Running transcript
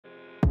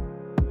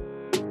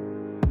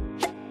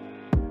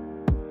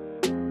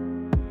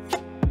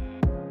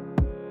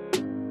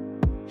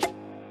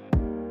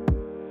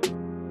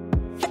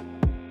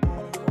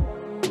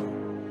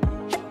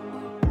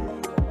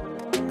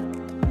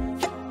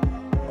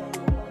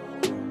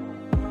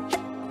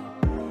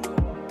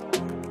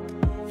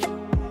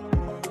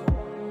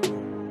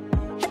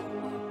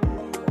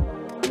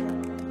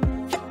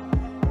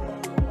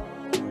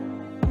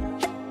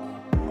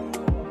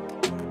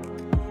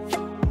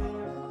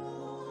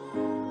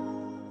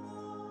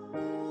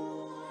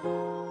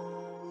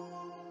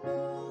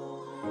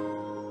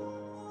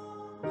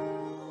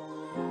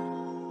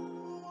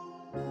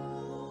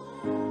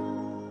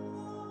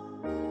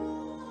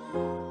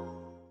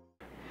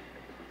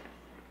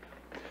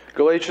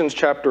Galatians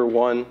chapter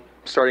 1,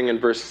 starting in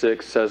verse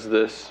 6, says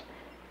this: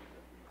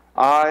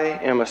 I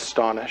am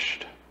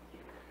astonished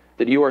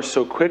that you are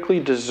so quickly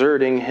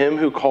deserting him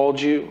who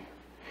called you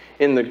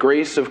in the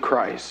grace of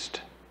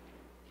Christ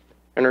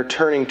and are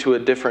turning to a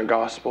different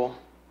gospel.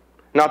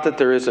 Not that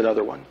there is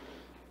another one,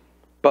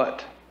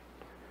 but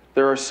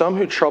there are some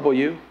who trouble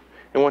you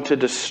and want to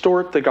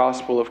distort the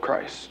gospel of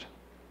Christ.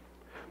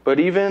 But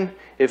even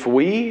if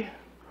we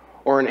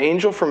or an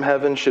angel from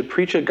heaven should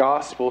preach a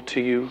gospel to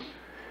you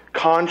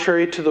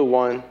contrary to the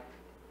one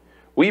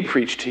we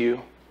preach to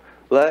you,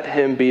 let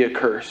him be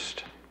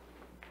accursed.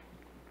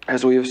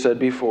 As we have said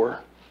before,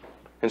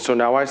 and so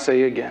now I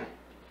say again,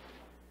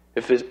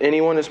 if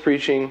anyone is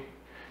preaching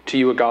to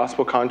you a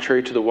gospel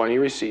contrary to the one you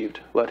received,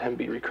 let him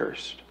be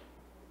accursed.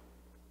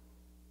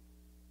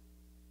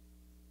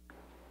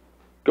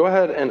 Go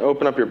ahead and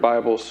open up your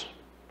Bibles.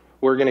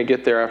 We're going to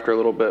get there after a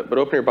little bit, but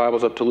open your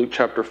Bibles up to Luke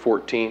chapter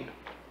 14.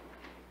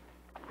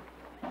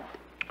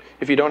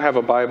 If you don't have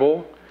a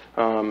Bible,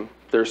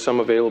 there's some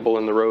available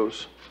in the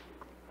rows.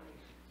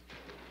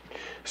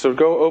 So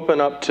go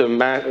open up to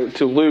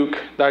Luke.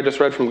 I just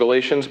read from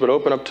Galatians, but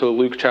open up to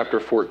Luke chapter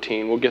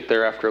 14. We'll get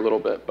there after a little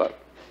bit. But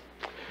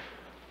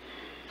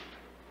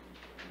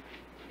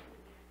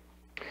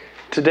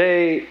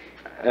today,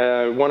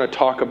 I want to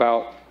talk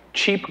about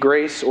cheap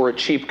grace or a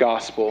cheap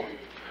gospel.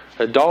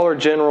 A Dollar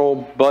General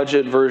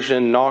budget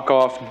version,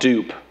 knockoff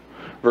dupe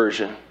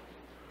version.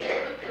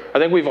 I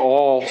think we've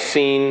all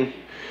seen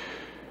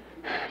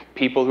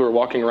people who are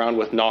walking around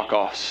with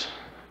knockoffs,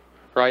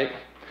 right?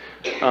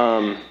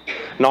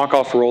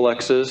 Knockoff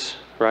Rolexes,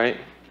 right?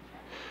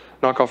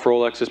 Knockoff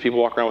Rolexes, people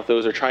walk around with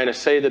those. They're trying to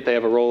say that they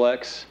have a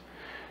Rolex.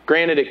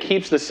 Granted, it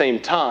keeps the same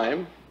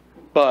time,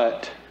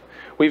 but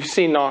we've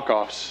seen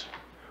knockoffs.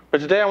 But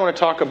today I want to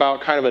talk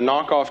about kind of a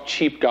knockoff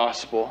cheap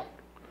gospel.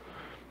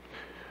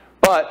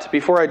 But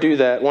before I do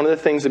that, one of the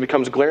things that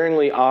becomes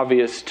glaringly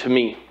obvious to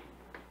me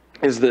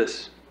is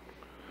this.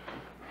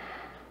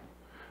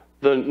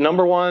 The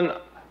number one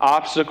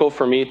obstacle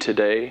for me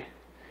today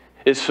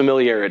is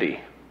familiarity.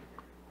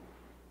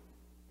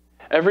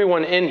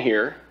 Everyone in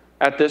here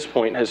at this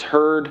point has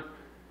heard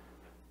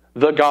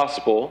the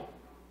gospel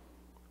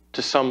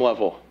to some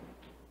level.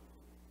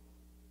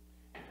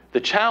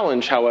 The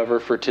challenge, however,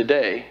 for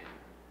today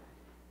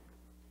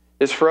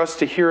is for us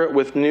to hear it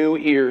with new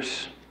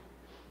ears.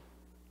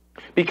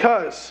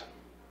 Because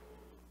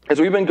as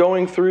we've been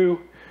going through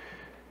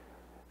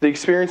the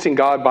Experiencing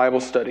God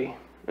Bible study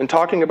and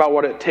talking about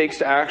what it takes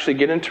to actually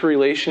get into a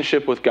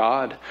relationship with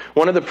God,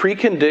 one of the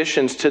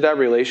preconditions to that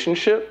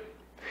relationship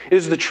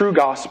is the true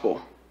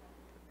gospel.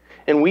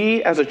 And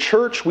we as a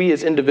church, we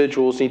as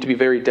individuals need to be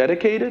very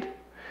dedicated,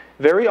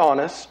 very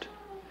honest,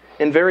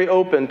 and very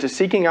open to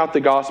seeking out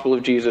the gospel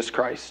of Jesus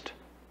Christ.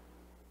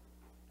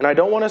 And I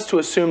don't want us to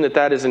assume that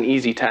that is an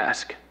easy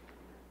task.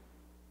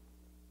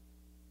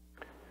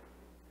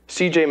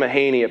 C.J.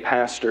 Mahaney, a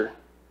pastor,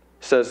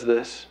 says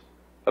this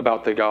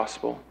about the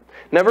gospel.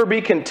 Never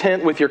be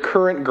content with your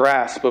current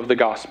grasp of the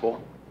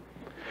gospel.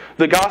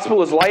 The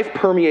gospel is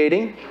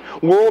life-permeating,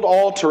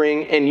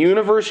 world-altering, and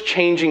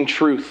universe-changing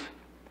truth.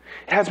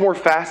 It has more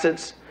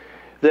facets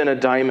than a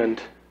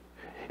diamond.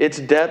 Its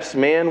depths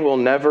man will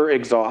never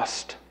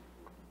exhaust.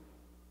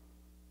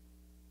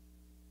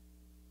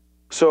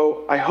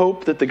 So I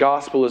hope that the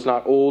gospel is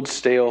not old,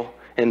 stale,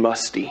 and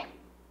musty.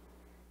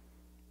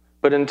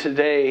 But in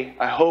today,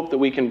 I hope that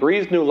we can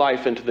breathe new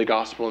life into the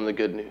gospel and the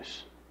good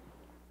news.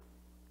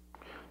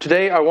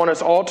 Today, I want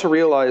us all to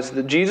realize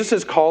that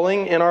Jesus'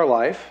 calling in our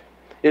life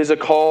is a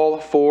call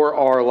for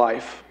our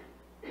life.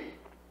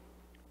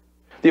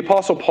 The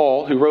Apostle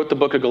Paul, who wrote the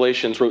book of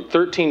Galatians, wrote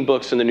 13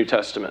 books in the New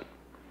Testament.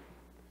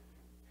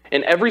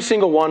 In every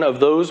single one of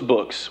those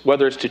books,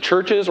 whether it's to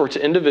churches or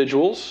to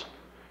individuals,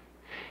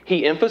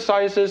 he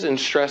emphasizes and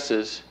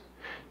stresses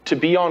to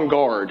be on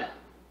guard,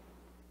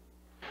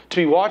 to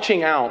be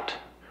watching out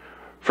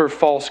for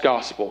false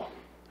gospel,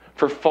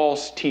 for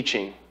false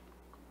teaching.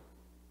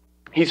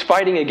 He's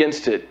fighting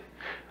against it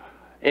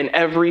in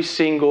every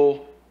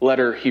single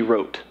letter he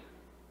wrote.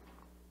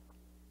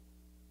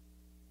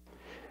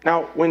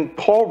 Now, when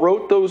Paul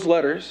wrote those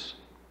letters,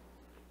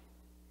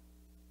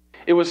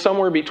 it was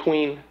somewhere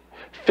between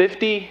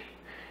 50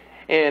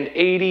 and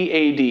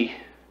 80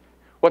 AD.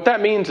 What that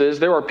means is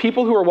there are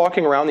people who are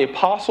walking around, the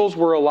apostles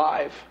were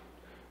alive.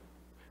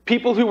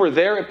 People who were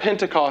there at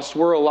Pentecost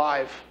were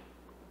alive.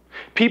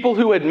 People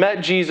who had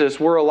met Jesus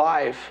were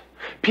alive.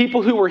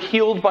 People who were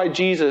healed by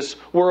Jesus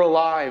were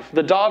alive.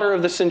 The daughter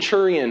of the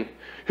centurion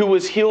who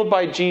was healed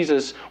by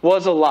Jesus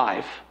was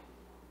alive.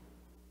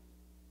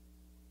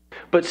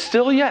 But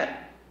still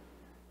yet,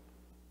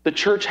 the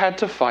church had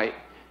to fight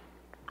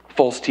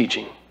false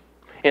teaching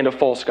and a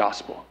false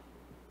gospel.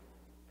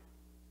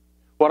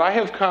 What I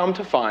have come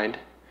to find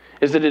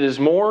is that it is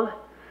more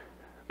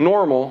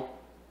normal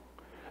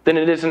than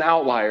it is an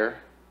outlier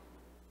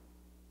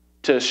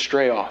to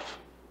stray off.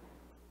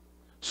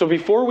 So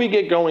before we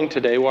get going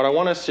today, what I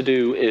want us to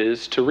do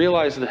is to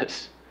realize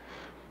this.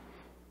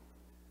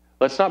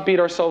 Let's not beat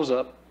ourselves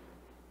up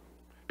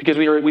because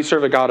we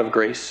serve a God of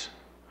grace.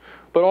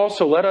 But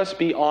also, let us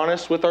be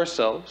honest with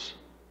ourselves.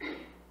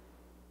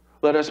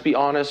 Let us be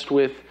honest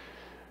with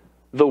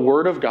the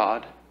Word of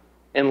God,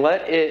 and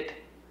let it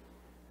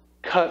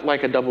cut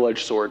like a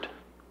double-edged sword.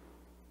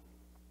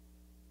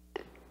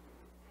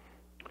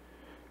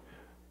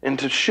 And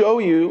to show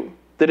you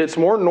that it's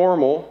more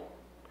normal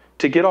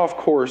to get off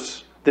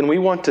course than we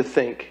want to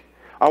think,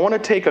 I want to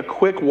take a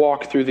quick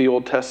walk through the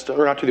Old Testament,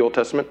 or not through the Old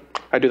Testament,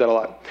 I do that a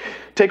lot.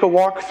 Take a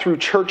walk through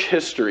church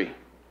history.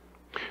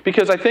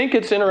 Because I think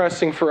it's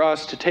interesting for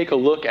us to take a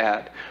look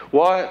at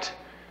what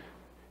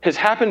has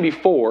happened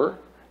before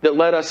that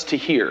led us to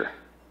here.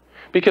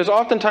 Because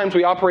oftentimes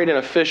we operate in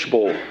a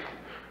fishbowl,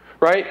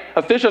 right?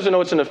 A fish doesn't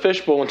know it's in a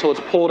fishbowl until it's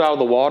pulled out of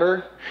the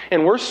water.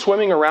 And we're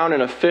swimming around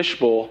in a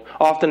fishbowl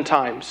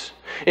oftentimes.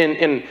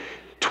 In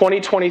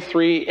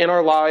 2023, in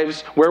our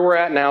lives, where we're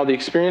at now, the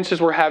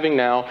experiences we're having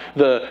now,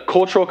 the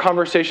cultural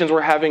conversations we're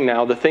having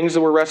now, the things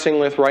that we're wrestling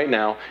with right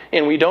now,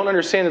 and we don't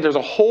understand that there's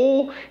a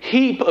whole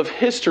heap of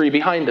history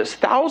behind us,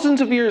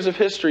 thousands of years of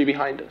history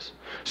behind us.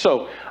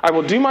 So I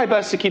will do my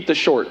best to keep this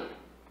short.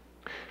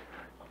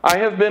 I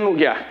have been,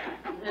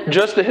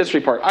 just the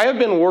history part. I have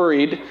been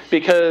worried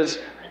because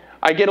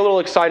I get a little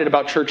excited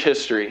about church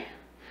history.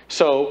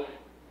 So,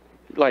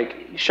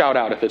 shout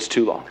out if it's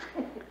too long.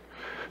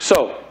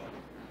 So,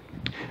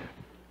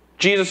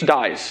 Jesus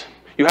dies.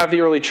 You have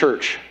the early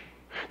church.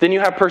 Then you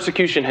have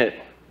persecution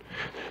hit.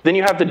 Then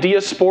you have the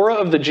diaspora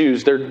of the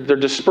Jews. They're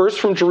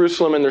dispersed from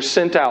Jerusalem and they're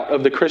sent out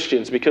of the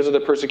Christians because of the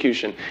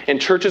persecution. And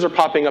churches are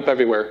popping up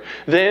everywhere.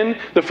 Then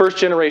the first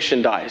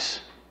generation dies.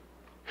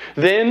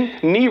 Then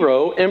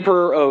Nero,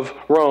 emperor of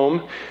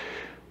Rome,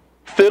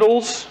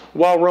 fiddles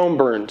while Rome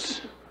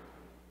burns.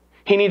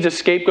 He needs a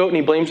scapegoat and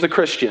he blames the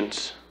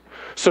Christians.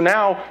 So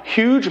now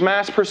huge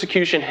mass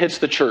persecution hits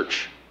the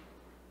church.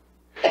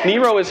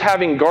 Nero is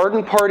having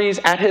garden parties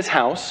at his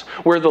house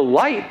where the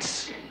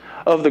lights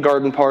of the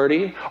garden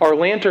party are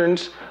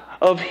lanterns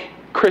of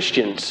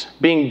Christians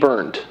being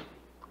burned.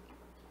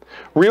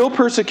 Real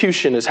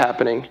persecution is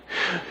happening.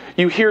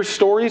 You hear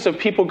stories of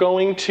people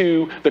going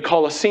to the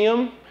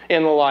Colosseum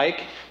and the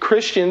like,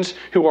 Christians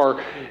who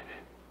are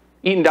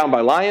eaten down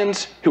by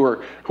lions, who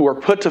are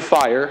put to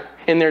fire,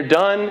 and they're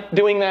done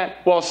doing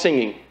that while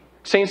singing.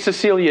 Saint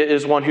Cecilia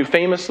is one who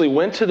famously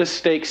went to the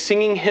stake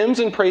singing hymns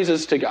and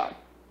praises to God.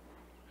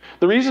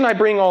 The reason I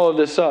bring all of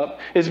this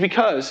up is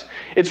because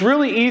it's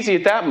really easy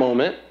at that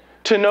moment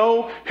to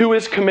know who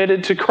is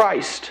committed to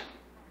Christ.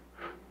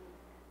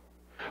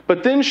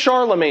 But then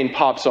Charlemagne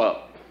pops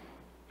up.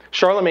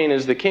 Charlemagne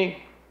is the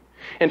king.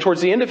 And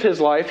towards the end of his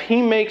life,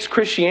 he makes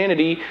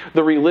Christianity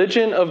the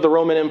religion of the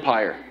Roman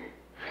Empire.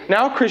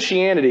 Now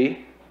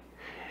Christianity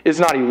is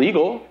not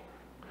illegal.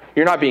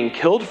 You're not being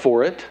killed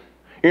for it.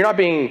 You're not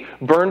being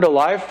burned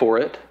alive for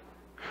it.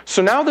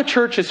 So now the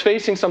church is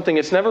facing something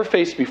it's never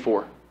faced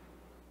before.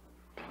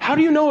 How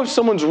do you know if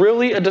someone's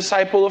really a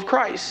disciple of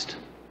Christ?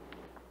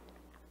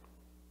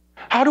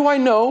 How do I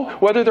know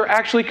whether they're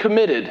actually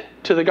committed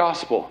to the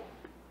gospel?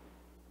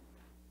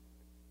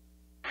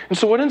 And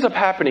so what ends up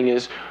happening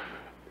is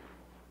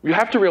you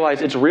have to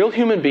realize it's real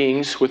human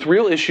beings with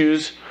real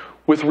issues,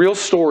 with real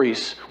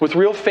stories, with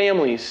real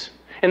families.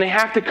 And they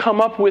have to come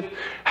up with,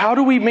 how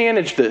do we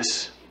manage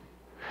this?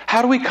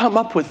 How do we come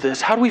up with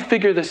this? How do we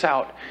figure this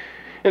out?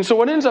 And so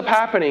what ends up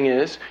happening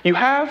is you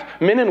have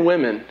men and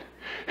women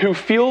who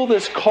feel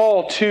this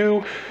call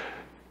to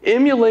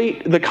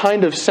emulate the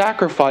kind of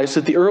sacrifice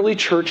that the early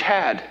church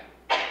had.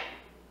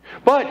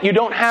 But you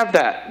don't have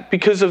that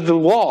because of the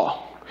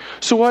law.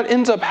 So what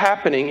ends up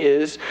happening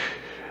is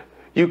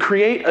you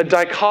create a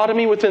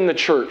dichotomy within the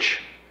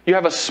church. You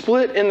have a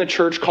split in the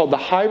church called the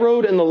high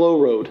road and the low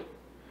road.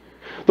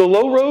 The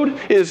low road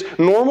is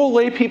normal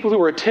lay people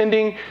who are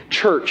attending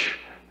church.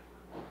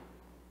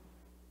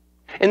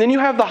 And then you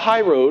have the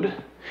high road,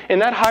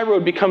 and that high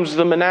road becomes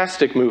the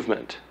monastic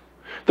movement.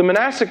 The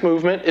monastic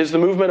movement is the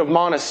movement of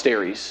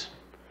monasteries,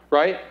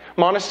 right?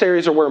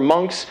 Monasteries are where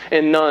monks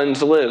and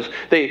nuns live.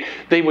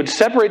 They would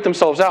separate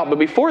themselves out. But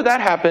before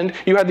that happened,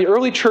 you had the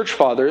early church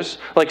fathers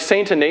like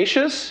Saint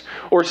Ignatius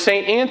or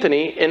Saint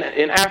Anthony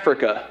in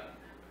Africa.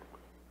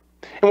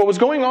 And what was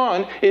going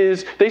on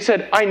is they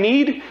said, I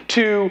need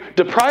to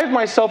deprive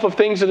myself of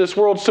things of this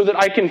world so that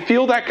I can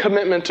feel that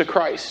commitment to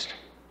Christ.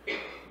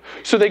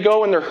 So they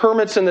go and they're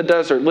hermits in the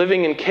desert,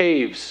 living in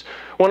caves.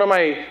 One of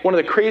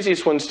the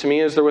craziest ones to me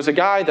is there was a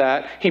guy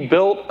that he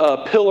built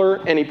a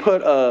pillar and he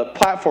put a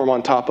platform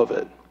on top of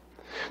it.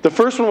 The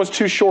first one was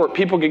too short.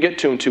 People could get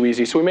to him too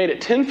easy. So he made it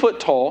 10 foot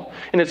tall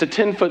and it's a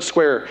 10-foot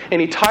square.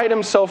 And he tied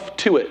himself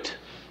to it.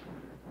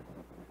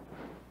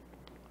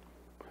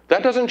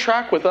 That doesn't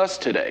track with us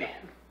today.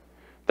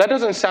 That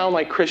doesn't sound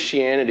like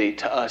Christianity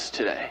to us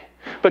today.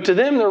 But to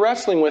them, they're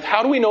wrestling with,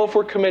 how do we know if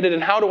we're committed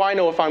and how do I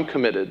know if I'm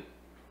committed?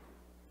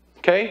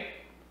 Okay?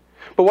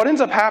 But what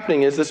ends up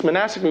happening is this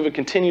monastic movement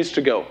continues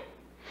to go.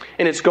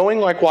 And it's going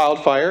like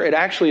wildfire. It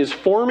actually is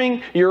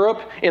forming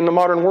Europe in the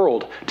modern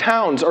world.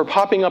 Towns are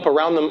popping up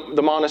around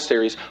the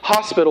monasteries.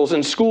 Hospitals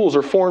and schools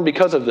are formed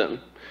because of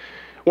them.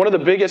 One of the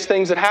biggest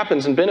things that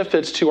happens and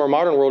benefits to our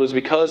modern world is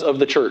because of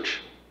the church.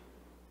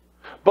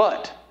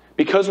 But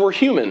because we're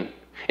human,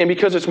 and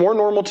because it's more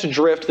normal to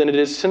drift than it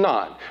is to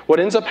not, what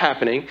ends up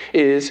happening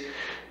is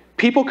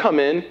people come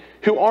in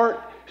who aren't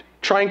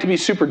trying to be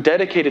super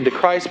dedicated to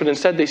Christ, but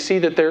instead they see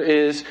that there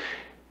is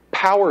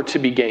power to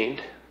be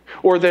gained,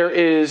 or there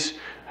is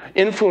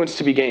influence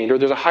to be gained, or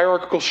there's a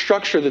hierarchical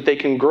structure that they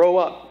can grow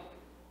up.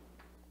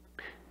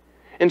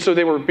 And so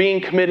they were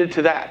being committed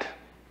to that.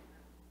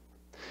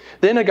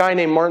 Then a guy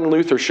named Martin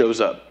Luther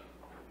shows up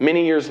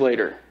many years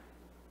later.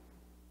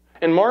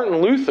 And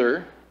Martin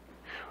Luther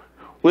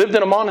lived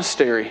in a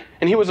monastery,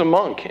 and he was a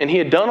monk, and he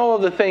had done all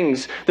of the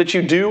things that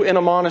you do in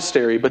a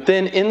monastery, but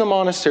then in the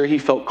monastery he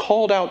felt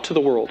called out to the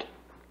world.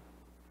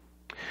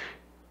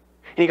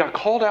 And he got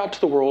called out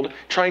to the world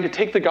trying to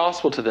take the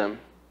gospel to them.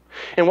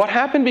 And what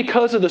happened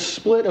because of the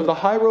split of the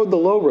high road, the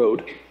low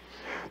road,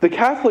 the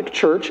Catholic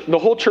Church, the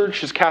whole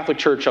church is Catholic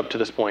Church up to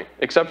this point,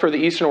 except for the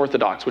Eastern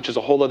Orthodox, which is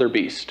a whole other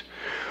beast.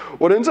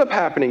 What ends up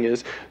happening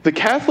is the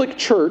Catholic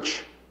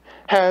Church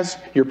has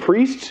your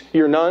priests,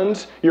 your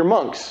nuns, your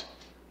monks.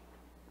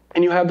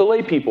 And you have the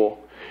lay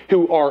people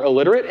who are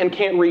illiterate and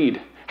can't read.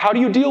 How do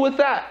you deal with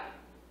that?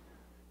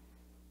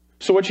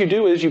 So what you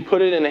do is you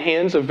put it in the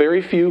hands of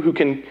very few who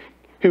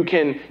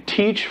can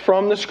teach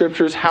from the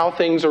scriptures how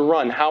things are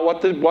run,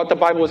 what the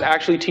Bible is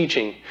actually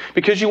teaching,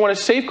 because you want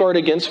to safeguard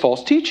against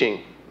false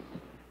teaching.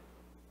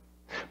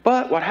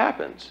 But what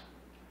happens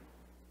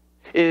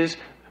is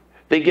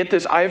they get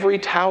this ivory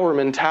tower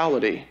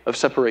mentality of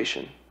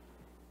separation.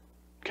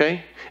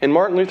 Okay? And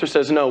Martin Luther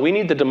says, no, we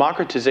need the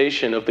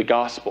democratization of the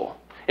gospel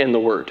and the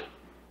word.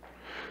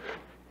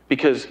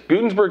 Because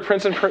Gutenberg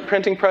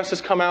printing press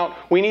has come out,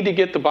 we need to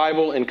get the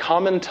Bible in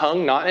common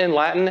tongue, not in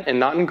Latin and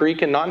not in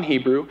Greek and not in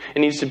Hebrew. It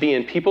needs to be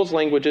in people's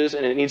languages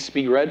and it needs to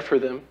be read for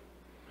them.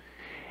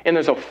 And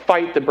there's a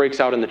fight that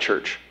breaks out in the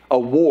church. A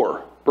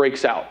war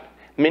breaks out.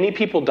 Many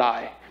people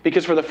die.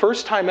 Because for the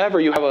first time ever,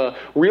 you have a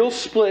real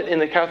split in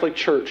the Catholic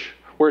Church,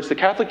 where it's the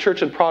Catholic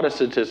Church and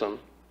Protestantism.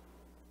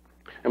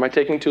 Am I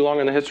taking too long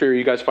in the history, or are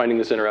you guys finding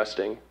this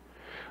interesting?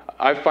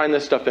 I find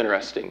this stuff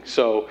interesting.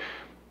 So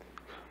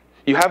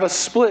you have a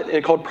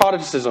split called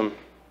Protestantism,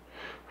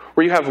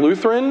 where you have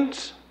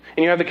Lutherans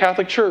and you have the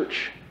Catholic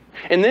Church.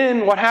 And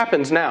then what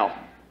happens now?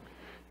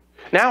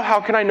 Now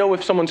how can I know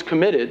if someone's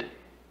committed?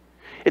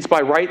 It's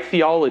by right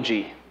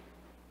theology.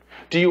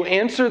 Do you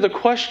answer the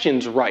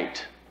questions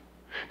right?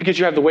 Because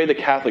you have the way the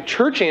Catholic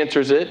Church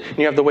answers it, and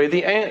you have the way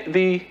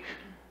the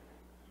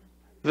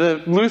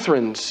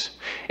Lutherans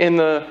and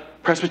the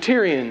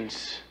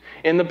Presbyterians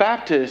and the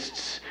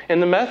Baptists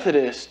and the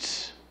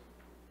Methodists.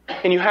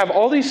 And you have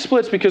all these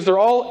splits because they're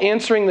all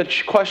answering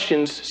the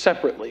questions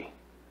separately.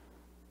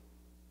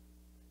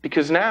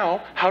 Because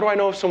now, how do I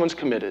know if someone's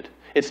committed?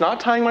 It's not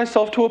tying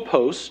myself to a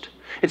post.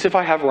 It's if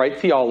I have right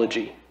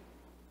theology.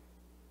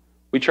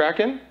 We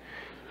tracking?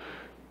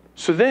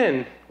 So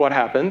then, what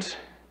happens?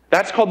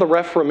 That's called the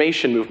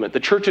Reformation movement. The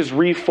church is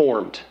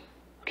reformed.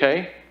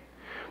 Okay?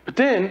 But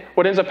then,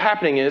 what ends up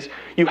happening is,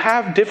 you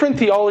have different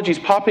theologies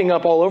popping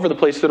up all over the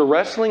place that are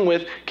wrestling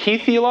with key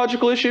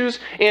theological issues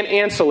and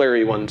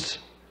ancillary ones.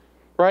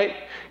 Right?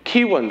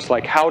 Key ones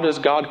like, how does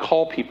God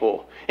call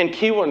people? And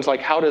key ones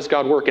like, how does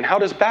God work? And how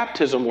does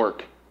baptism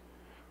work?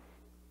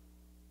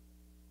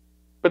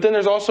 But then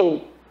there's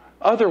also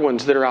other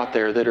ones that are out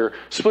there that are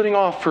splitting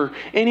off for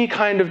any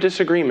kind of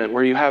disagreement,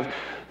 where you have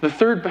the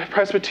Third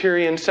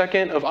Presbyterian,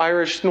 Second of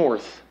Irish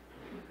North.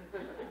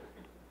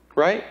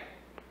 Right?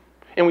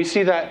 And we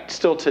see that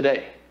still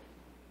today.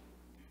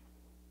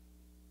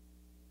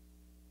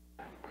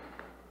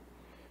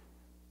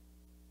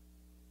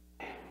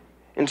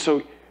 And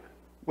so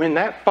when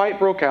that fight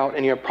broke out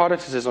and you have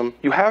Protestantism,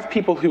 you have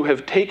people who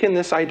have taken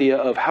this idea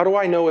of, how do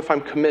I know if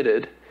I'm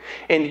committed?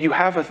 And you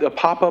have a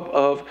pop-up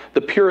of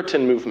the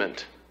Puritan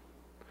movement.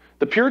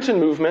 The Puritan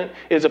movement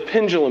is a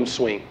pendulum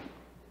swing.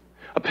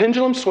 A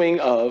pendulum swing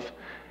of,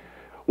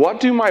 what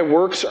do my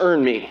works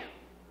earn me?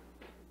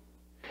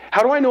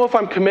 How do I know if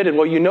I'm committed?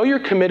 Well, you know you're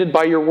committed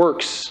by your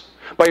works,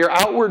 by your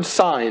outward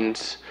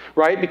signs,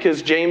 right?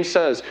 Because James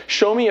says,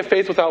 show me a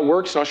faith without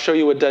works and I'll show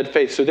you a dead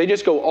faith. So they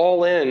just go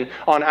all in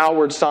on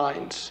outward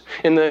signs.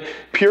 And the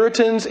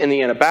Puritans and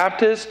the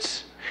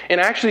Anabaptists,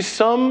 and actually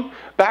some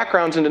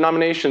backgrounds and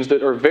denominations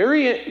that are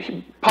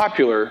very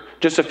popular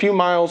just a few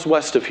miles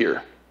west of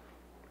here,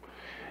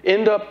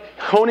 end up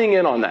honing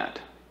in on that.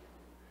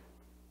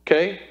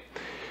 Okay?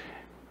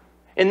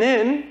 And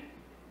then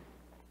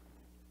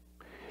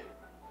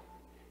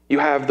you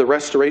have the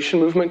Restoration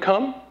movement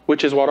come,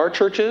 which is what our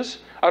church is.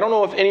 I don't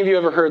know if any of you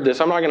ever heard this.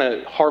 I'm not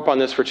going to harp on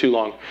this for too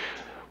long.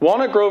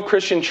 Walnut Grove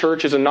Christian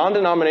Church is a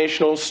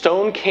non-denominational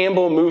Stone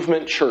Campbell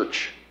movement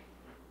church.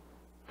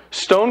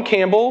 Stone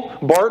Campbell,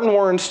 Barton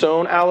Warren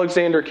Stone,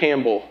 Alexander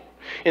Campbell.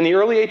 In the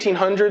early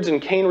 1800s in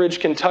Cane Ridge,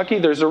 Kentucky,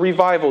 there's a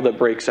revival that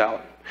breaks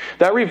out.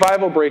 That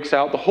revival breaks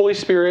out. The Holy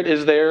Spirit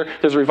is there.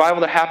 There's a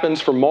revival that happens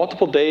for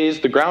multiple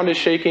days. The ground is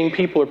shaking.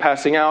 People are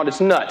passing out.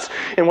 It's nuts.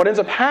 And what ends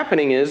up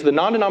happening is the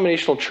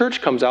non-denominational church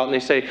comes out and they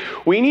say,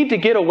 we need to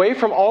get away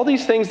from all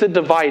these things that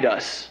divide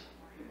us.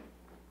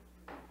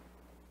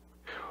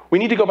 We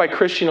need to go by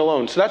Christian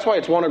alone. So that's why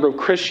it's Walnut Grove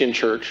Christian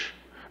Church,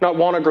 not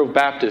Walnut Grove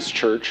Baptist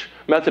Church,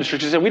 Methodist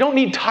Church. They said, we don't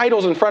need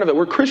titles in front of it.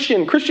 We're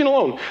Christian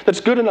alone.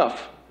 That's good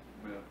enough.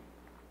 Yeah.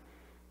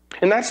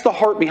 And that's the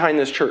heart behind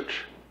this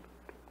church.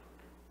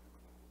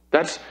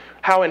 That's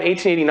how in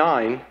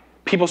 1889,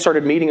 people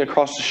started meeting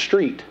across the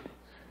street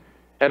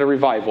at a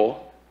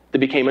revival that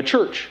became a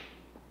church.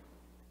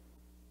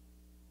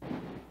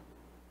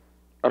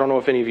 I don't know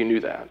if any of you knew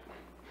that.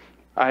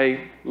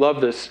 I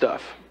love this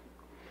stuff.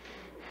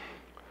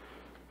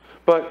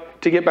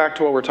 But to get back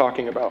to what we're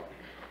talking about,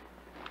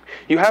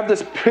 you have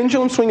this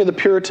pendulum swing of the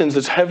Puritans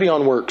that's heavy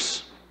on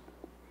works,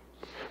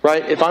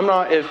 right?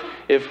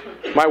 If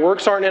my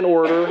works aren't in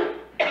order,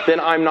 then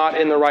I'm not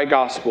in the right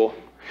gospel.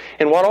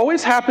 And what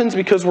always happens,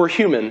 because we're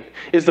human,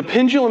 is the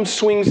pendulum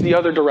swings the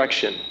other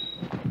direction.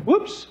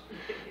 Whoops.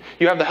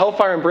 You have the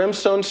hellfire and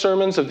brimstone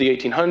sermons of the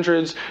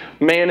 1800s.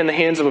 Man in the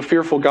hands of a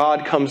fearful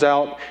God comes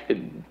out. It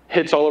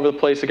hits all over the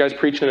place. The guy's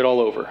preaching it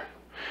all over.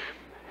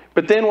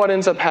 But then what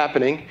ends up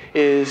happening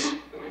is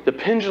the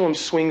pendulum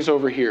swings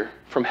over here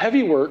from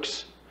heavy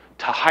works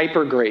to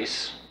hyper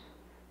grace.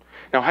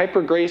 Now,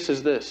 hyper grace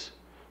is this.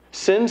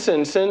 Sin,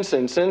 sin, sin,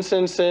 sin, sin,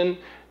 sin, sin.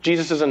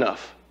 Jesus is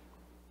enough.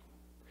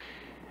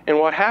 And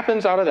what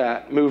happens out of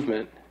that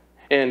movement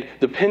and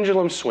the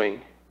pendulum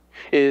swing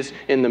is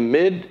in the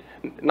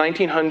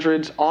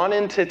mid-1900s on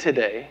into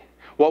today,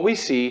 what we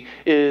see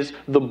is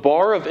the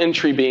bar of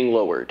entry being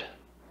lowered.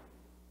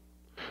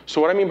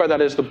 So what I mean by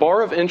that is the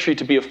bar of entry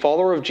to be a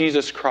follower of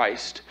Jesus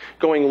Christ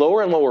going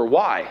lower and lower.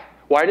 Why?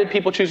 Why did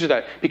people choose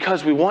that?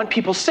 Because we want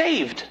people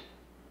saved.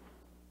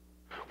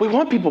 We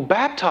want people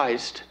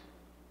baptized.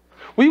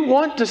 We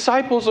want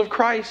disciples of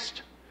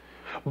Christ.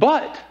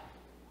 But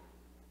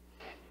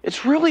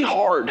it's really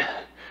hard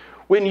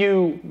when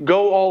you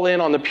go all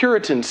in on the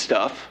Puritan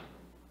stuff.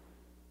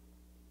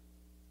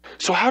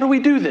 So how do we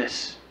do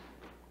this?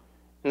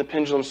 And the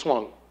pendulum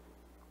swung.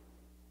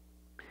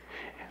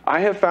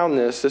 I have found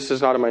this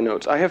is not in my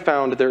notes. I have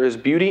found there is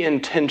beauty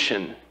in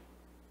tension.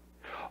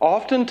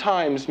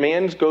 Oftentimes,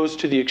 man goes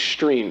to the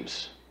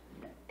extremes.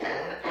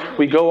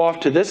 We go off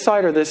to this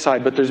side or this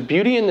side, but there's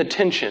beauty in the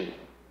tension.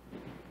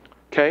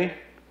 Okay?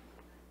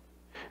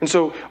 And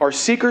so our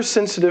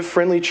seeker-sensitive,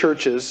 friendly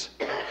churches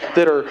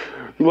that are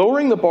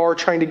lowering the bar,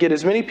 trying to get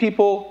as many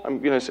people,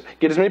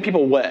 get as many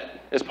people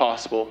wet as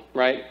possible,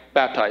 right?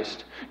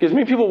 Baptized. Get as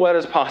many people wet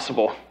as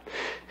possible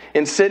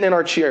and sitting in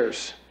our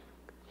chairs.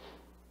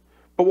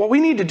 But what we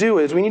need to do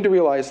is we need to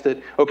realize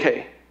that,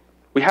 okay,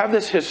 we have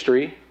this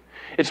history.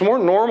 It's more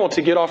normal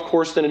to get off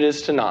course than it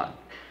is to not.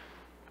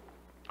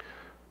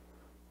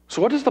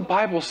 So what does the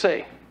Bible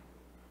say?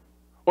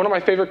 One of my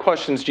favorite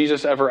questions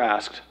Jesus ever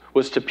asked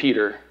was to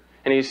Peter.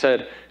 And he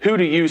said, "Who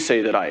do you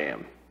say that I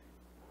am?"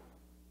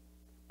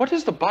 What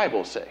does the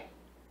Bible say?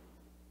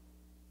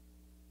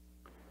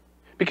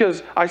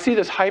 Because I see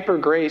this hyper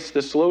grace,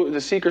 the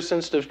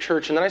seeker-sensitive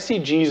church, and then I see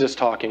Jesus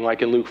talking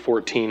like in Luke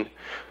 14,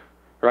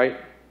 right?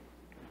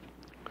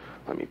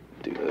 Let me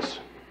do this.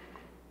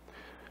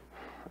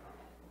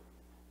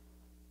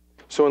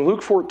 So in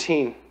Luke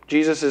 14,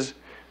 Jesus is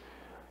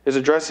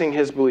addressing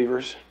his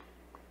believers.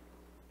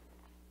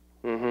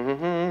 Let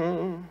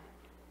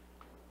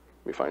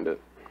me find it,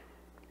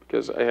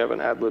 because I have an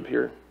ad lib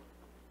here.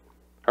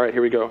 All right,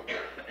 here we go.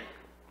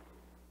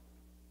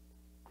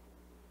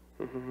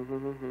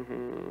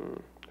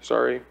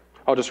 Sorry,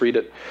 I'll just read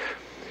it.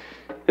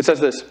 It says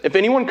this: "If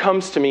anyone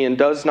comes to me and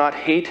does not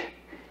hate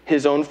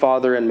his own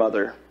father and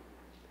mother,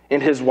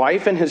 and his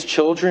wife and his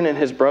children and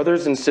his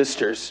brothers and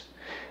sisters,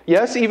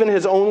 yes, even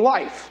his own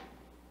life,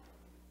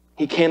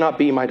 he cannot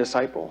be my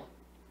disciple.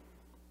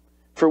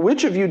 For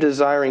which of you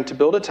desiring to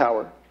build a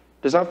tower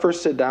does not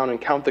first sit down and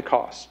count the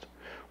cost,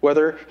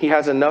 whether he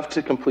has enough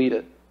to complete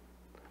it?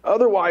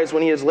 Otherwise,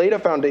 when he has laid a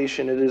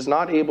foundation, it is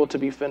not able to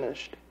be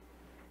finished.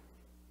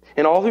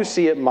 And all who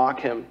see it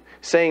mock him,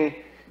 saying,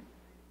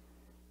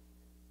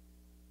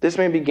 'This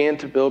man began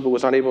to build but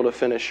was not able to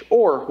finish.'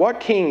 Or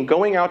what king,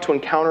 going out to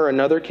encounter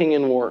another king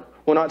in war,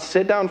 will not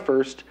sit down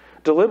first,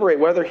 deliberate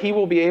whether he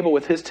will be able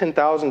with his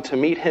 10,000 to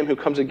meet him who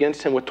comes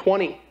against him with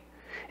 20?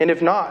 And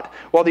if not,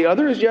 while the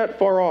other is yet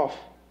far off,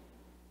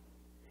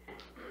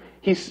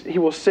 he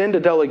will send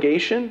a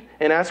delegation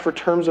and ask for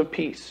terms of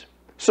peace.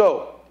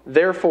 So,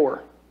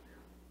 therefore,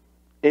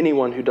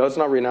 anyone who does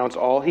not renounce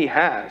all he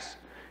has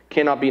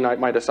cannot be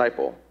my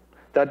disciple."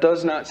 That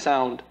does not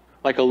sound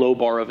like a low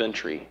bar of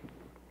entry.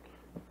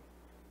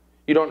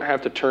 You don't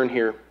have to turn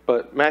here,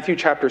 but Matthew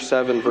chapter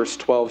 7, verse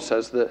 12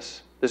 says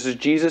this. This is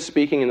Jesus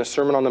speaking in the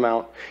Sermon on the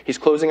Mount. He's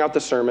closing out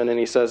the sermon, and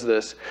he says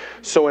this: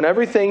 "So in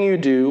everything you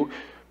do,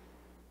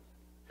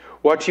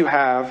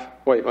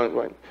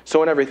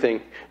 So in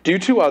everything, do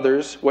to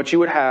others what you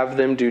would have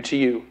them do to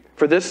you.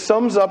 For this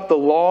sums up the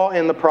law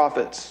and the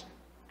prophets.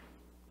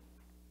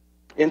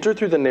 Enter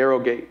through the narrow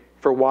gate,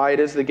 for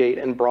wide is the gate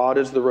and broad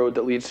is the road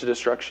that leads to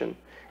destruction,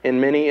 and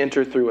many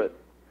enter through it.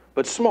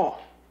 But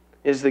small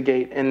is the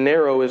gate and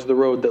narrow is the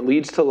road that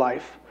leads to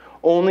life.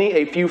 Only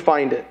a few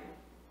find it.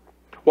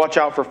 Watch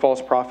out for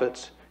false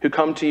prophets who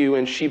come to you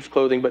in sheep's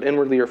clothing, but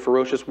inwardly are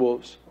ferocious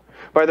wolves.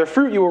 By their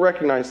fruit you will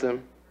recognize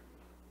them.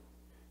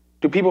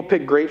 Do people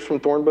pick grapes from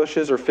thorn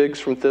bushes or figs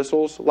from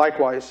thistles?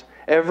 Likewise,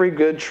 every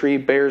good tree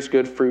bears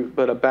good fruit,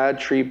 but a bad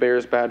tree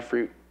bears bad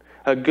fruit.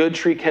 A good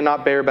tree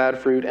cannot bear bad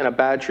fruit, and a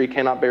bad tree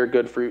cannot bear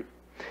good fruit.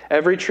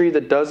 Every tree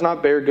that does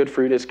not bear good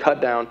fruit is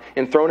cut down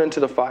and thrown into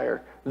the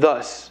fire.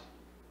 Thus,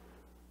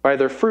 by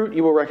their fruit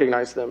you will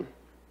recognize them.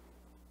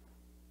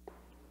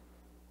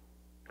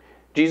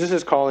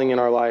 Jesus' calling in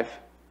our life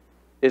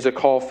is a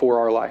call for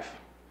our life.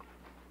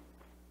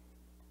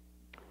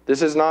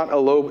 This is not a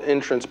low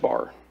entrance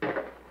bar.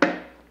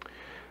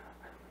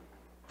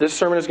 This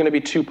sermon is going to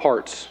be 2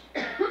 parts.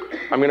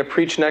 I'm going to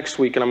preach next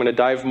week, and I'm going to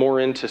dive more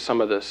into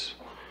some of this.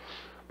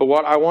 But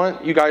what I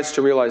want you guys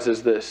to realize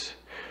is this.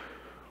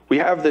 We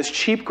have this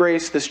cheap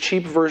grace, this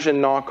cheap version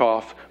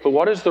knockoff, but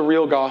what is the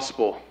real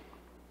gospel?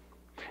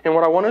 And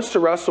what I want us to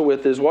wrestle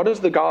with is, what is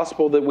the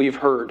gospel that we've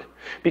heard?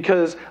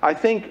 Because I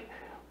think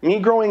me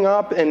growing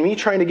up and me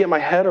trying to get my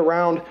head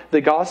around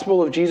the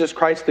gospel of Jesus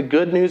Christ, the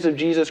good news of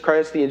Jesus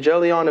Christ, the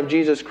evangelion of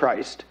Jesus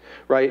Christ,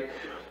 right,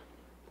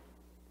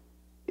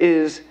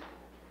 is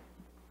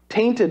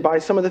tainted by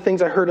some of the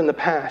things I heard in the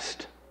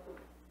past.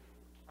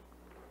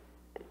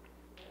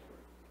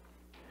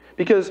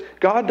 Because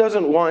God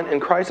doesn't want,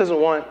 and Christ doesn't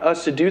want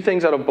us to do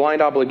things out of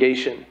blind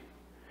obligation.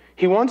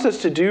 He wants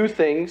us to do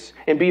things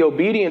and be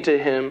obedient to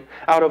Him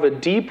out of a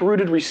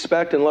deep-rooted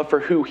respect and love for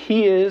who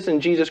He is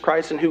in Jesus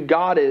Christ and who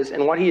God is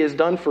and what He has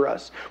done for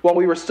us while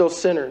we were still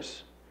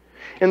sinners.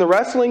 And the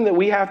wrestling that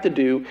we have to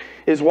do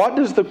is, what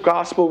does the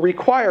gospel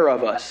require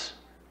of us?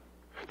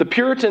 The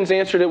Puritans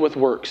answered it with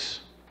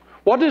works.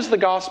 What does the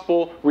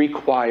gospel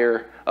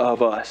require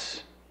of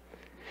us?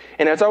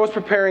 And as I was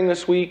preparing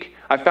this week,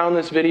 I found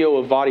this video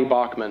of Voddie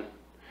Baucham.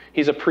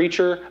 He's a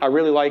preacher. I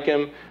really like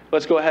him.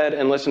 Let's go ahead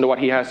and listen to what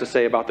he has to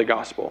say about the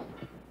gospel.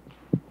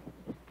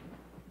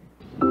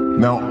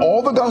 Now,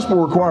 all the gospel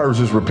requires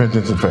is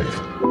repentance and faith.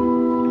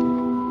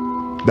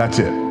 That's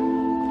it.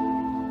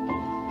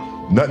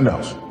 Nothing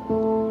else.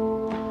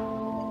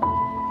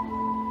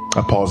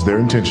 I paused there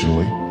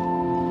intentionally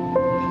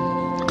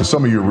because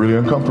some of you are really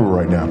uncomfortable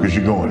right now because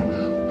you're going,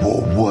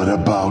 well, what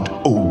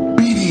about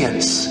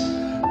obedience?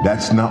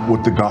 That's not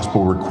what the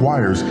gospel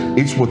requires.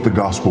 It's what the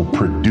gospel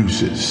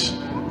produces.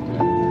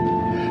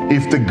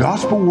 If the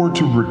gospel were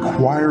to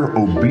require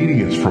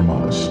obedience from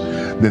us,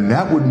 then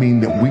that would mean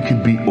that we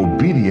could be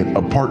obedient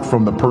apart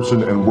from the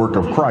person and work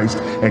of Christ,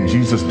 and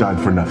Jesus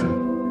died for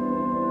nothing.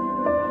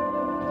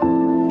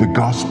 The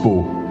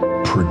gospel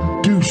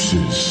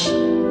produces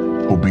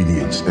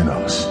obedience in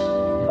us,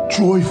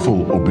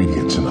 joyful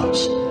obedience in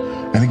us.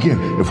 And again,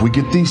 if we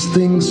get these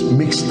things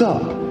mixed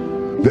up,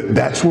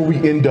 that's where we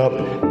end up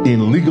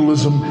in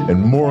legalism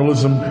and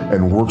moralism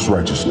and works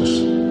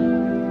righteousness.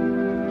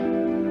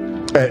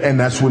 And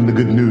that's when the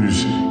good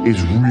news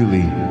is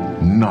really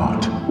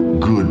not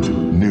good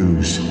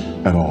news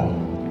at all.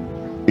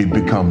 It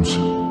becomes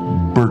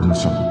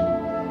burdensome.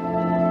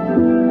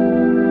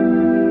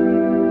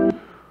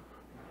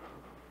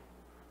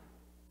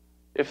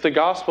 If the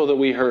gospel that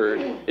we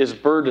heard is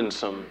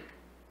burdensome,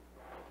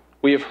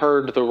 we have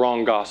heard the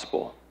wrong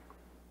gospel.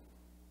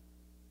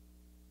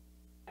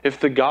 If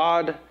the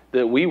God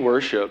that we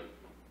worship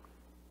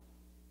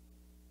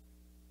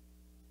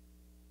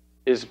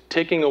is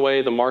taking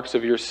away the marks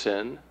of your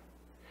sin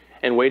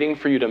and waiting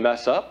for you to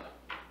mess up,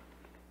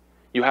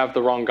 you have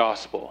the wrong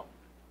gospel.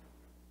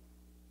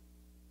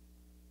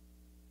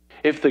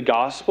 If the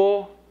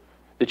gospel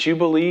that you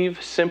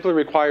believe simply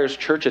requires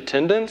church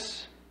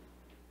attendance,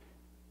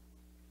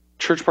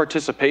 church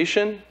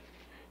participation,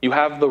 you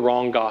have the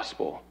wrong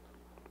gospel.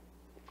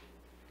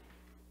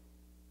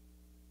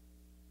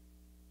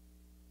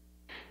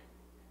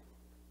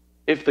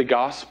 If the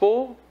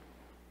gospel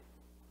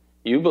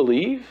you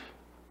believe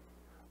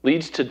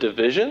leads to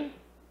division,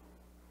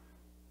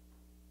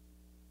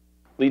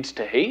 leads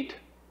to hate,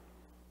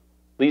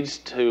 leads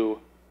to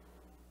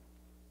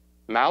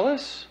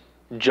malice,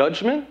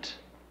 judgment,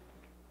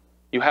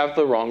 you have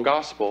the wrong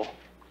gospel.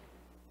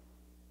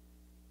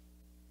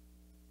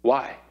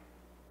 Why?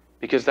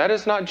 Because that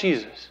is not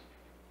Jesus.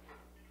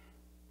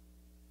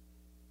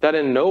 That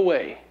in no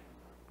way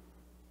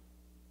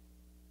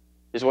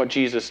is what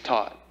Jesus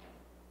taught.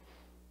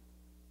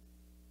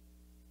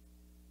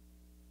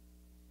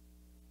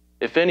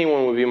 If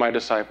anyone would be my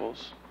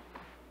disciples,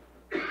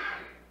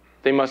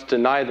 they must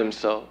deny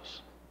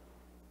themselves,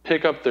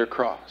 pick up their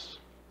cross,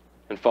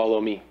 and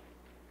follow me.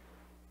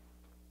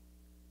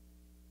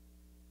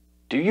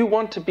 Do you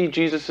want to be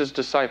Jesus'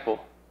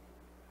 disciple?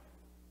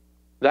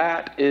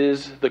 That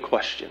is the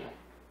question.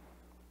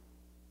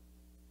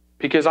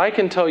 Because I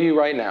can tell you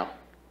right now,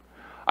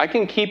 I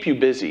can keep you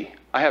busy.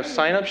 I have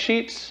sign-up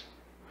sheets.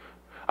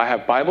 I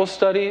have Bible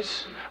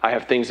studies. I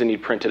have things that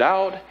need printed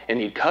out and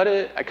need cut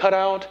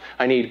out.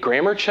 I need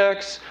grammar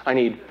checks. I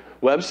need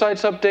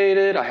websites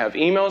updated. I have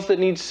emails that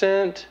need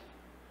sent.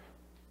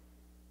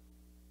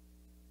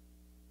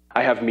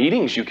 I have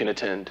meetings you can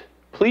attend.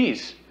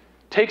 Please,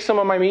 take some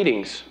of my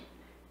meetings.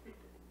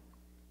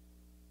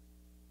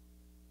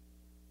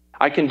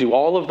 I can do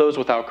all of those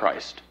without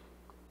Christ.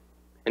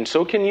 And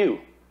so can you.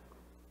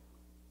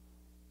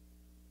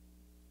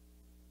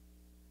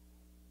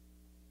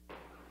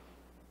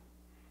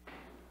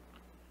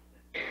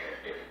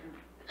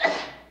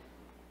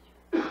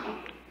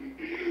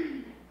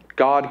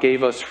 God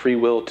gave us free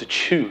will to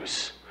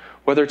choose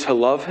whether to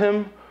love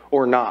him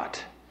or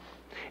not.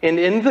 And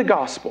in the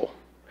gospel,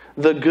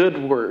 the good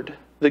word,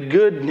 the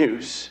good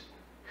news,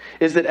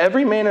 is that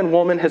every man and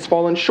woman has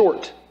fallen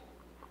short.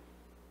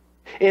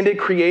 And it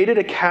created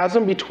a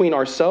chasm between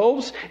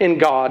ourselves and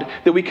God,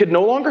 that we could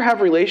no longer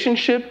have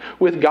relationship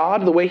with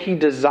God the way he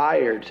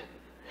desired.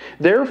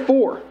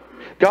 Therefore,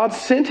 God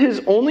sent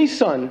his only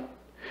Son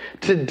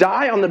to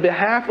die on the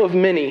behalf of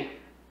many,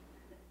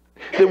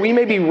 that we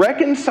may be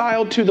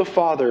reconciled to the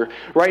Father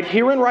right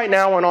here and right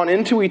now and on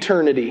into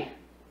eternity.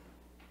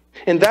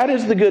 And that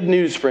is the good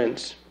news,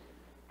 friends.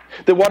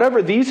 That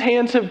whatever these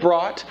hands have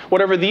brought,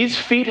 whatever these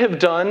feet have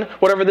done,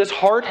 whatever this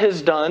heart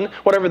has done,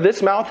 whatever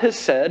this mouth has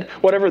said,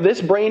 whatever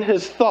this brain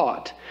has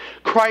thought,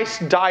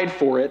 Christ died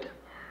for it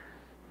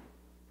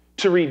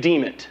to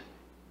redeem it.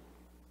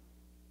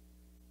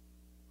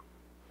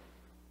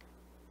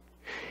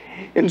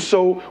 And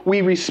so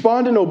we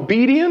respond in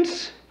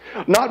obedience,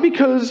 not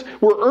because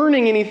we're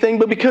earning anything,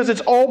 but because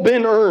it's all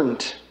been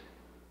earned.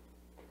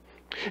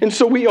 And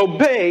so we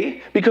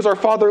obey because our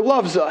Father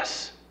loves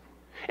us.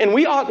 And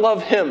we ought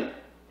love him.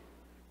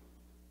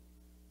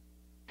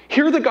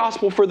 Hear the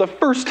gospel for the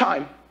first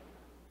time.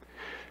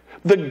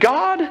 The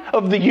God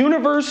of the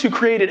universe who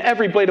created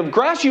every blade of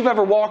grass you've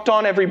ever walked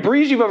on, every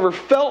breeze you've ever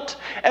felt,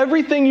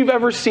 everything you've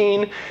ever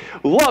seen,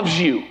 loves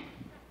you.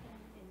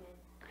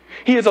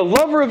 He is a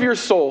lover of your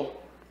soul.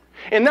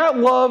 And that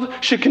love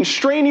should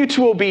constrain you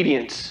to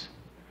obedience.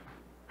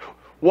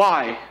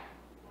 Why?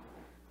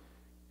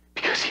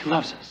 Because he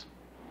loves us.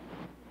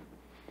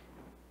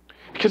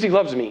 Because he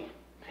loves me.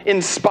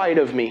 In spite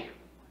of me.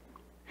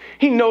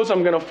 He knows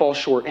I'm going to fall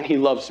short, and he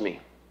loves me.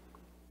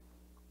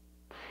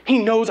 He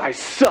knows I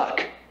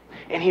suck,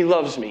 and he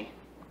loves me.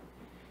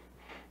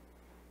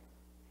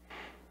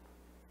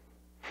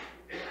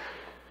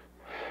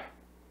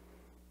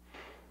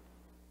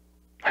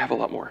 I have a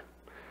lot more.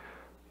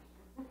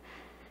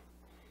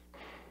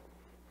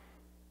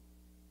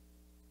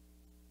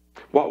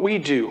 What we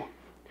do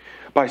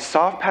by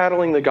soft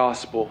paddling the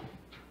gospel,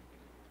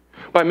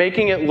 by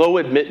making it low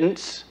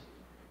admittance,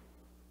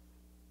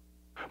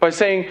 by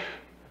saying,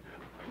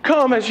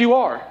 come as you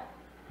are.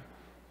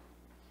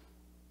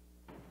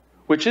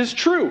 Which is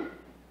true.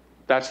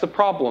 That's the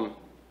problem.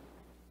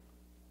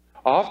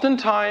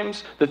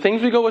 Oftentimes, the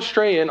things we go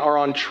astray in are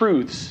on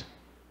truths,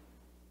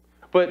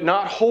 but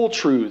not whole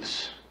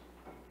truths.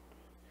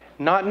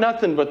 Not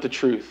nothing but the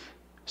truth.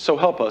 So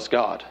help us,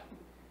 God.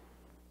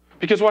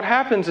 Because what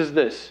happens is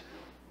this.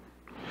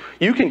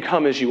 You can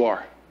come as you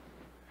are,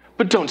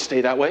 but don't stay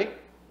that way.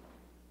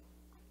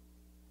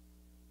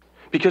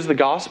 Because the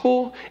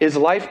gospel is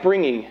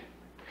life-bringing.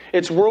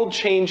 It's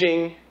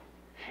world-changing.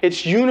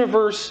 It's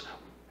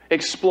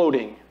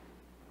universe-exploding.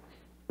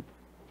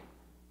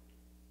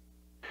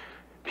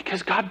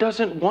 Because God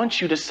doesn't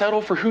want you to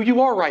settle for who you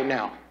are right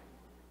now.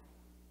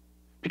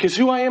 Because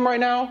who I am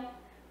right now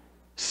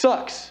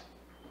sucks.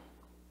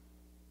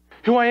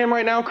 Who I am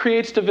right now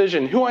creates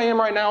division. Who I am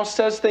right now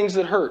says things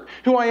that hurt.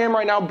 Who I am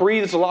right now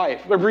breathes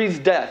life, or breathes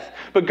death.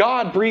 But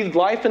God breathed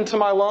life into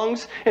my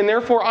lungs, and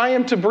therefore I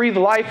am to breathe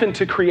life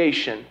into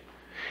creation.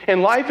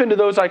 And life into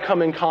those I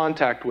come in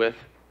contact with.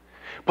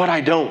 But I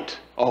don't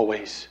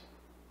always.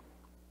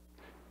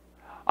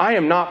 I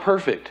am not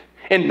perfect,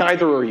 and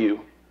neither are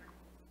you.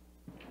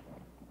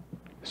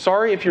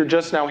 Sorry if you're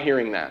just now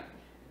hearing that.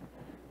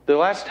 The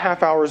last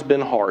half hour has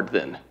been hard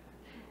then.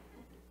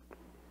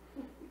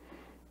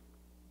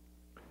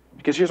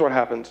 Because here's what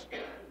happens.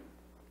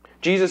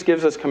 Jesus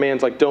gives us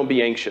commands like, don't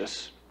be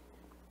anxious.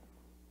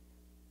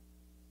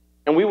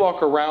 And we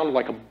walk around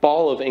like a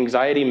ball of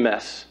anxiety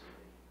mess.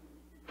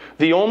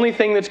 The only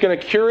thing that's going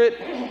to cure it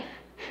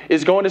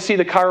is going to see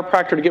the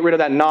chiropractor to get rid of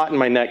that knot in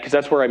my neck, because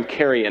that's where I'm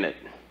carrying it.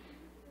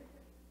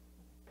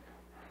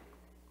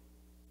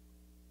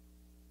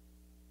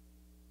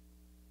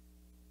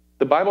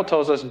 The Bible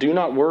tells us, do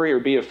not worry or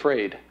be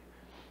afraid.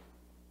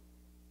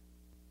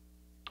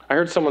 I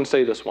heard someone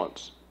say this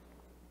once.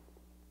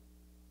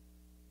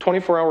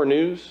 24-hour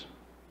news,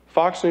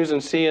 Fox News and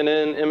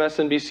CNN,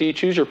 MSNBC,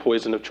 choose your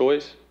poison of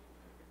choice,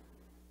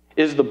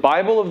 is the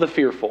Bible of the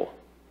fearful.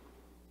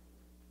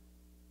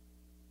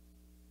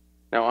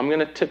 Now, I'm going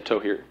to tiptoe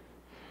here.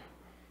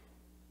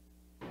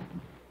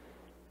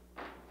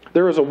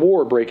 There is a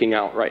war breaking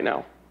out right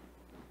now.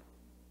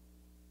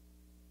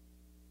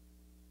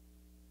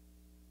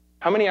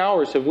 How many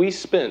hours have we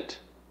spent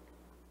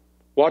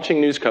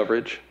watching news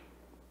coverage?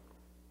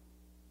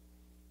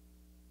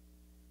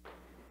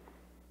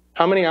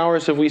 How many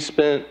hours have we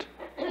spent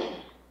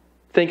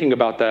thinking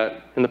about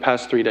that in the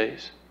past 3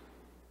 days?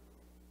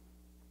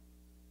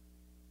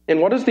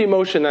 And what is the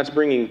emotion that's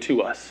bringing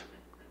to us?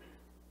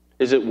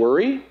 Is it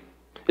worry?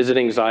 Is it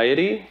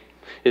anxiety?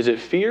 Is it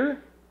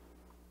fear?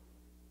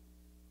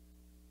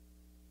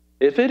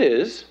 If it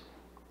is,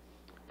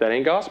 that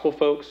ain't gospel,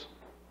 folks.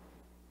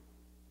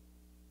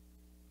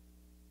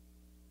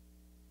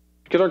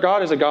 Because our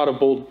God is a God of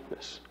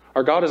boldness.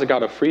 Our God is a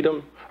God of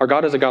freedom. Our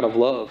God is a God of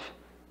love.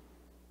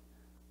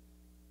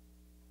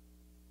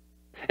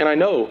 And I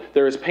know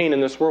there is pain in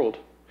this world.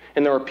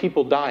 And there are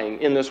people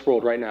dying in this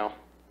world right now.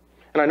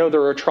 And I know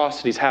there are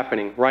atrocities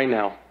happening right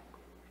now.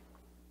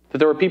 That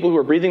there are people who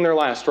are breathing their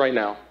last right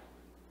now.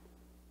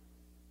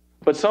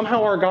 But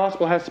somehow our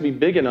gospel has to be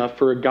big enough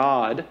for a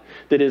God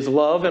that is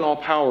love and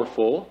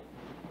all-powerful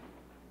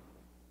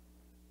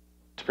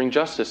to bring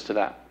justice to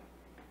that.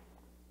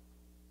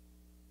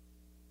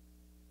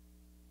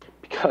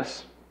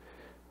 Because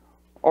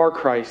our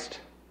Christ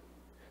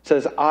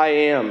says, I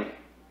am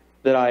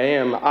that I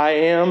am. I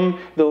am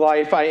the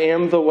life. I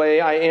am the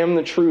way. I am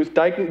the truth.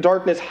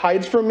 Darkness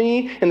hides from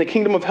me, and the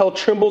kingdom of hell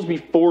trembles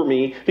before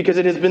me, because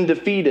it has been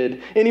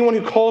defeated. Anyone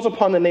who calls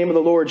upon the name of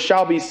the Lord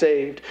shall be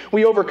saved.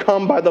 We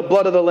overcome by the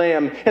blood of the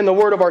Lamb and the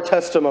word of our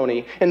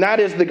testimony. And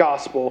that is the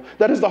gospel.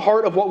 That is the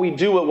heart of what we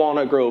do at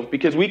Walnut Grove,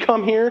 because we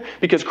come here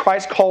because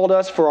Christ called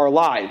us for our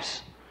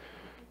lives.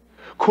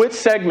 Quit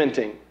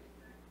segmenting.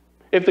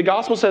 If the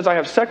gospel says I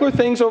have secular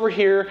things over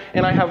here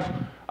and I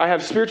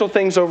have spiritual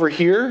things over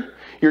here,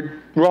 you're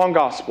wrong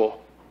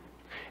gospel.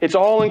 It's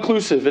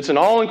all-inclusive. It's an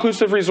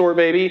all-inclusive resort,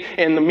 baby,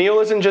 and the meal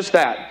isn't just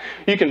that.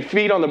 You can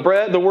feed on the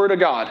bread, the word of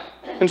God.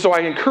 And so I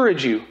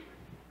encourage you,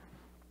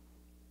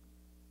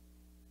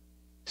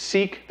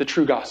 seek the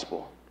true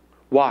gospel.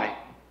 Why?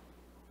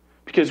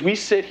 Because we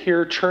sit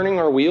here churning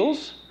our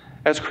wheels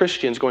as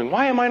Christians going,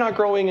 why am I not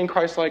growing in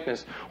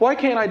Christ-likeness? Why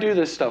can't I do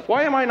this stuff?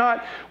 Why am I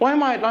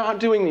not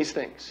doing these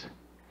things?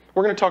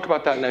 We're going to talk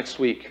about that next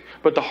week.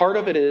 But the heart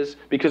of it is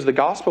because the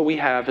gospel we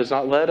have has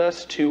not led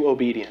us to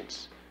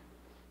obedience.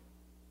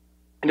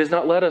 It has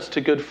not led us to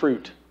good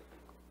fruit.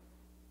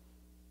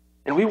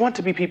 And we want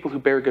to be people who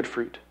bear good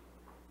fruit.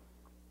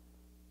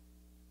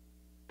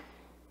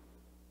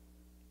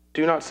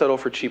 Do not settle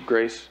for cheap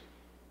grace.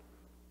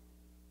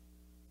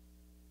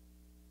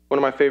 One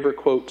of my favorite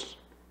quotes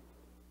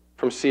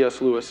from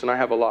C.S. Lewis, and I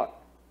have a lot,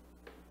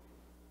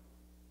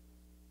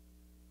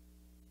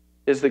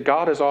 is that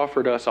God has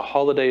offered us a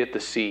holiday at the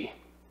sea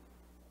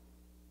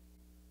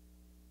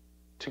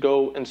to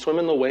go and swim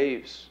in the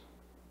waves.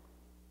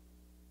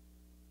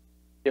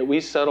 Yet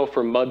we settle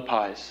for mud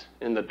pies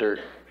in the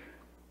dirt.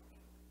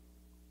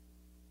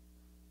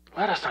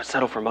 Let us not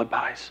settle for mud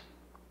pies.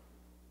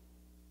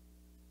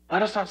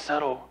 Let us not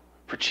settle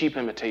for cheap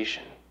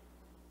imitation.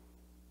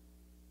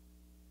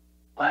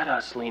 Let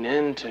us lean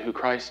into who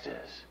Christ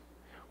is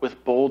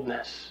with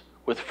boldness,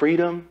 with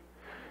freedom,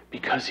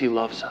 because he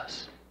loves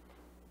us.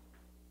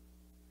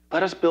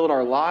 Let us build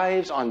our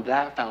lives on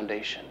that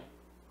foundation.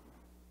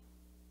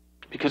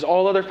 Because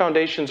all other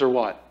foundations are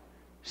what?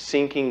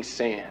 Sinking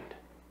sand.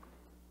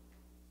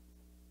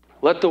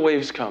 Let the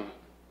waves come.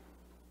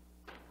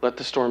 Let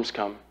the storms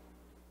come.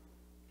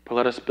 But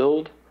let us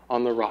build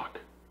on the rock.